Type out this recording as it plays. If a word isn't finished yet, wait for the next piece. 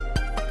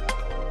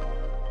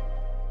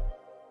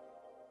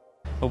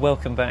Well,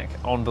 welcome back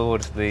on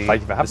board the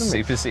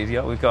Superseed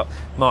yacht. We've got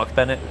Mark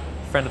Bennett,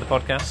 friend of the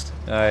podcast,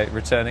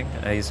 returning.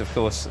 He's, of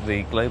course,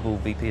 the Global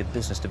VP of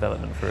Business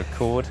Development for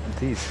ACORD.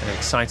 Indeed. An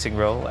exciting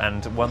role,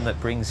 and one that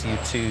brings you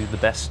to the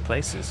best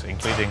places,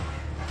 including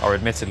our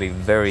admittedly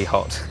very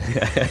hot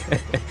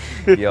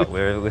yacht.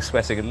 We're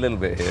sweating a little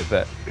bit here,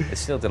 but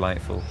it's still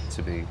delightful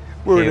to be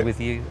here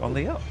with you on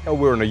the yacht. Oh,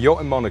 we're on a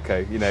yacht in Monaco.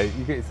 You know,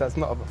 that's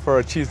not for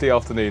a Tuesday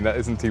afternoon. That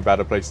isn't too bad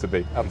a place to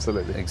be.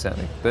 Absolutely.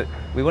 Exactly. But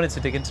we wanted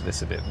to dig into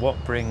this a bit.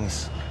 What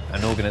brings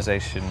an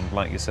organisation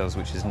like yourselves,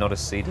 which is not a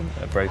cedant,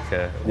 a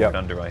broker, or an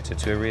underwriter,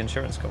 to a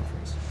reinsurance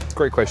conference?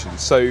 Great question.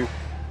 So,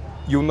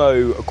 you'll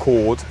know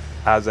ACORD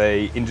as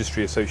a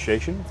industry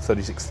association,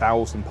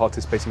 36,000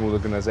 participating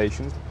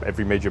organisations,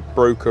 every major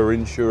broker,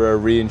 insurer,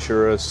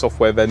 reinsurer,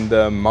 software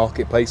vendor,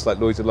 marketplace like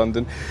Lloyd's of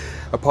London,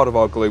 are part of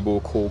our global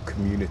ACORD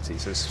community.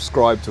 So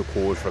subscribe to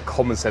ACORD for a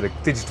common set of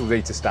digital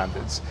data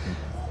standards.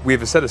 We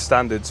have a set of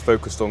standards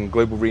focused on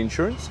global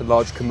reinsurance and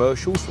large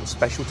commercials or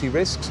specialty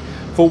risks,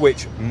 for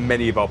which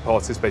many of our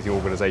participating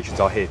organisations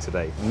are here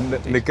today,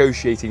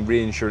 negotiating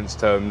reinsurance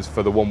terms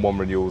for the 1/1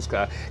 renewals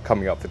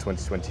coming up for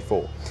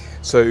 2024.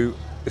 So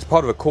as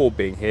part of ACORD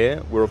being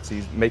here, we're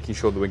obviously making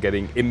sure that we're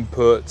getting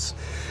inputs,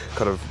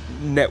 kind of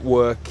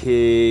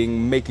networking,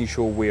 making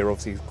sure we're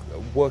obviously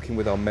working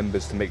with our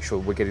members to make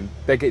sure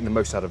they're getting the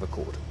most out of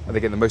ACORD. And they're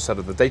getting the most out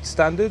of the data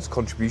standards,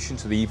 contribution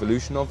to the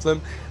evolution of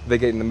them. They're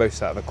getting the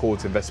most out of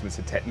ACORD's investments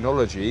in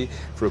technology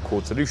for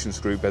ACORD Solutions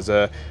Group as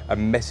a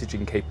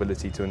messaging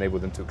capability to enable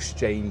them to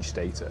exchange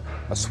data.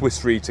 A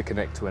Swiss Re to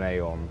connect to an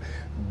Aon,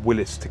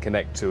 Willis to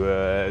connect to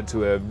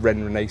a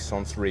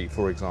Renaissance Re,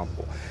 for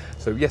example.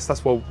 So yes,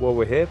 that's why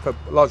we're here,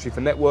 largely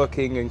for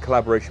networking and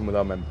collaboration with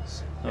our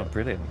members. Oh,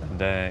 brilliant.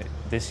 And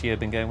this year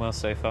been going well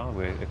so far?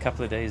 We're a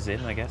couple of days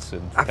in, I guess,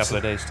 and a couple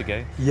of days to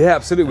go. Yeah,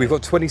 absolutely. We've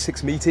got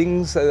 26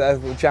 meetings, a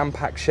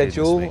jam-packed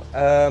schedule.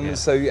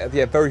 So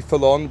yeah, very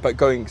full on, but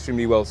going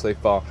extremely well so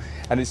far.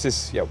 And it's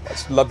just,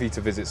 it's lovely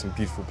to visit some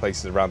beautiful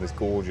places around this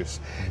gorgeous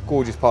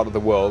part of the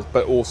world,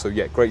 but also,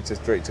 great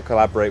to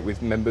collaborate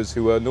with members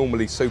who are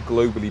normally so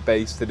globally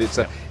based that it's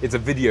a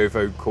video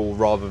phone call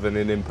rather than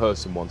an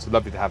in-person one. So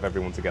lovely to have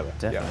everyone together.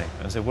 Definitely.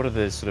 Yeah. And so what are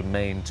the sort of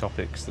main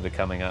topics that are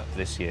coming up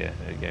this year?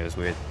 As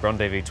we're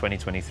Rendezvous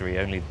 2023,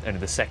 only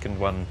the second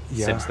one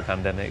since the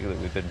pandemic that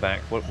we've been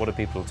back. What are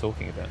people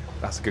talking about?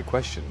 That's a good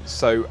question.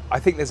 So I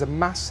think there's a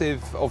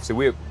massive,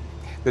 obviously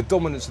the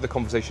dominance of the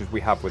conversations we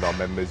have with our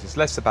members is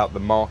less about the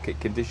market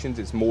conditions.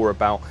 It's more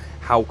about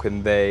how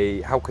can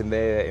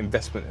their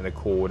investment in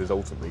ACORD is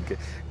ultimately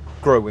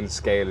grow and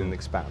scale and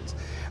expand.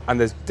 And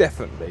there's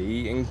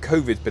definitely, and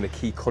COVID's been a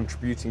key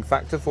contributing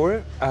factor for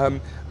it,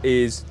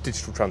 is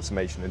digital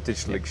transformation and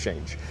digital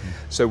exchange.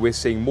 So we're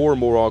seeing more and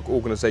more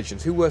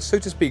organisations who were, so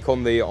to speak,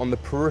 on the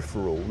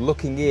peripheral,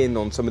 looking in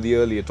on some of the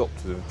early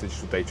adopters of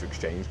digital data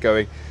exchange,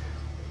 going,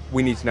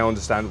 we need to now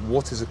understand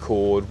what is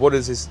ACORD, what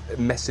is this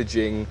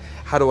messaging,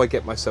 how do I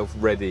get myself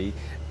ready?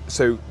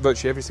 So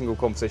virtually every single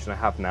conversation I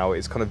have now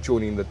is kind of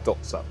joining the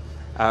dots up.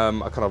 I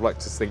kind of like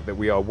to think that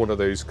we are one of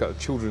those kind of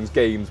children's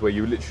games where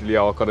you literally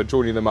are kind of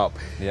joining them up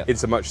in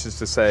so much as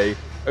to say,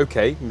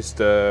 okay,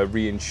 Mr.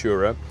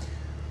 Reinsurer,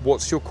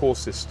 what's your core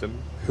system?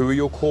 Who are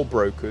your core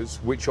brokers?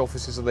 Which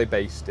offices are they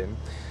based in?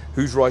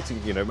 Who's writing,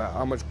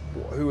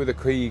 who are the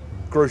key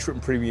gross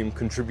written premium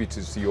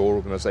contributors to your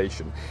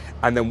organisation?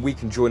 And then we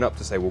can join up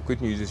to say, well,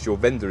 good news is your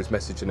vendor is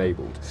message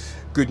enabled.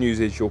 Good news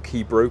is your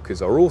key brokers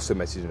are also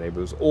message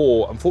enabled.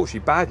 Or,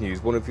 unfortunately, bad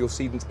news, one of your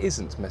cedants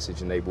isn't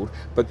message enabled.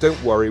 But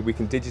don't worry, we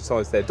can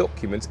digitise their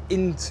documents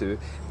into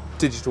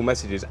digital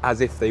messages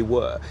as if they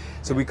were.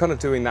 So we're kind of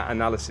doing that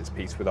analysis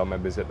piece with our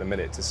members at the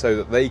minute so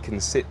that they can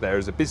sit there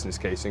as a business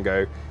case and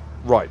go,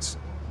 right,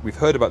 we've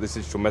heard about this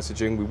digital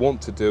messaging, we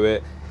want to do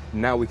it.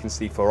 Now we can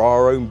see for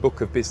our own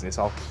book of business,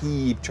 our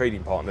key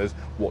trading partners,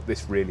 what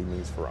this really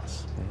means for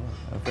us.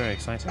 Yeah, very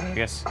exciting. I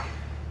guess,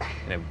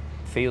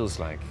 feels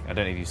like, I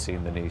don't know if you've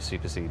seen the new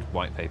Superseed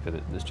white paper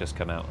that's just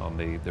come out on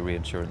the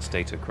reinsurance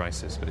data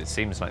crisis, but it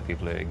seems like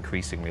people are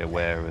increasingly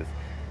aware of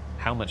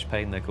how much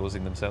pain they're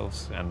causing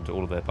themselves and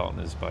all of their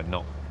partners by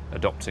not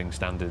adopting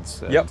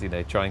standards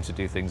and trying to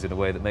do things in a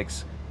way that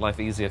makes life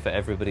easier for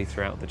everybody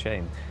throughout the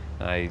chain.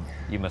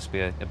 You must be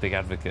a big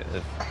advocate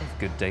of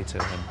good data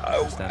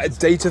and standards.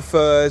 Data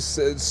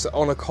first,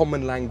 on a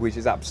common language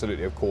is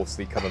absolutely, of course,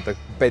 the kind of the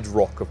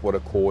bedrock of what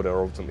ACORD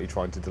are ultimately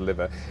trying to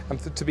deliver. And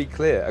to be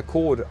clear,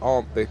 ACORD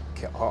are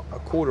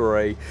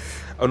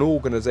an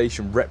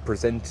organisation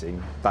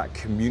representing that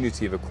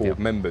community of ACORD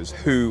members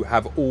who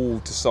have all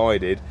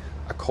decided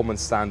a common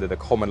standard, a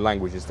common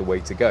language is the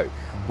way to go.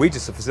 We're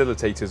just the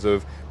facilitators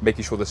of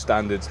making sure the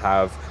standards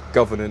have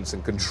governance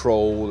and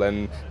control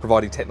and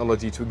providing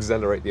technology to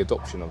accelerate the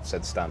adoption of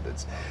said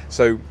standards.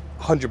 So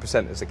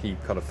 100% is a key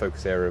kind of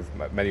focus area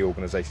of many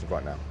organisations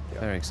right now.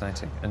 Very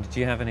exciting. And do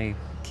you have any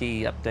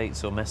key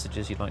updates or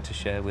messages you'd like to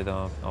share with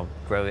our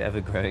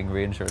ever-growing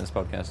reinsurance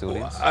podcast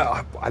audience?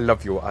 I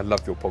love your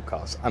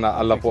podcast, and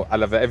I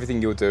love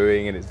everything you're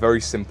doing, and it's very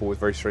simple, it's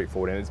very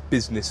straightforward, and it's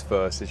business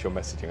first is your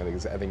messaging.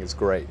 I think it's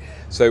great.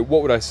 So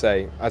what would I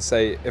say? I'd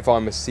say if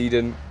I'm a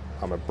cedant,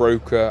 I'm a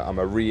broker, I'm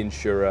a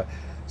reinsurer.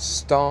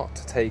 Start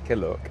to take a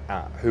look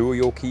at who are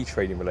your key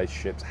trading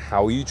relationships,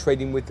 how are you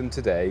trading with them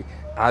today,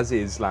 as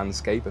is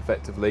landscape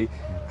effectively,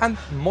 and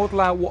model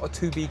out what a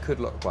 2B could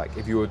look like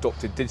if you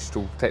adopted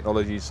digital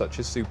technologies such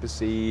as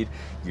Supersede,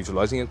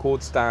 utilising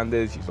ACORD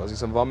standards, utilising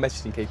some of our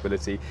messaging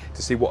capability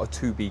to see what a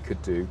 2B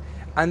could do,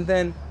 and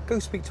then go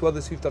speak to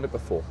others who've done it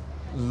before.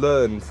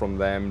 Learn from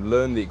them,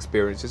 learn the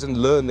experiences, and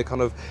learn the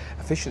kind of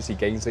efficiency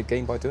gains they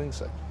gain by doing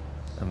so.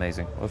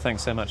 Amazing. Well,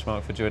 thanks so much,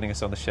 Mark, for joining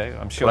us on the show.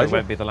 I'm sure Pleasure. it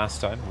won't be the last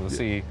time. We'll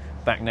see you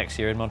back next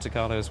year in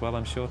Monte-Carlo as well,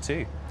 I'm sure,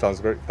 too. Sounds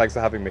great. Thanks for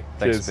having me.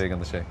 Thanks Cheers. for being on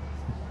the show.